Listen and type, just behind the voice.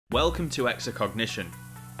Welcome to Exa Cognition,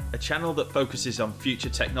 a channel that focuses on future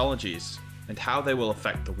technologies and how they will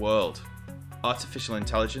affect the world. Artificial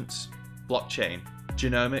intelligence, blockchain,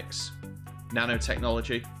 genomics,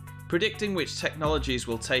 nanotechnology. Predicting which technologies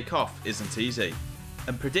will take off isn't easy,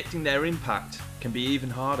 and predicting their impact can be even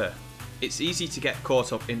harder. It's easy to get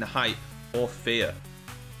caught up in the hype or fear.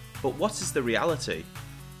 But what is the reality?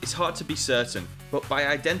 It's hard to be certain, but by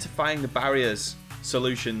identifying the barriers,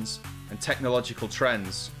 solutions, and technological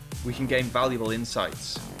trends, we can gain valuable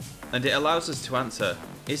insights. And it allows us to answer,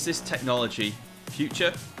 is this technology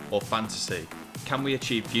future or fantasy? Can we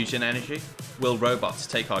achieve fusion energy? Will robots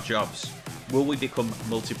take our jobs? Will we become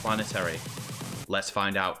multiplanetary? Let's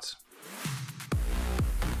find out.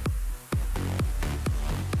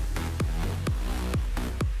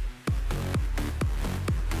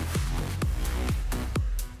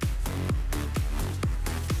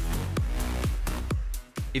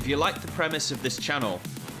 If you like the premise of this channel,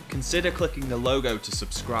 consider clicking the logo to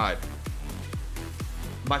subscribe.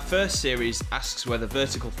 My first series asks whether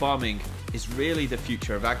vertical farming is really the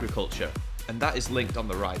future of agriculture, and that is linked on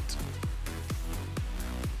the right.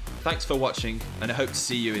 Thanks for watching, and I hope to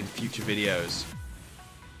see you in future videos.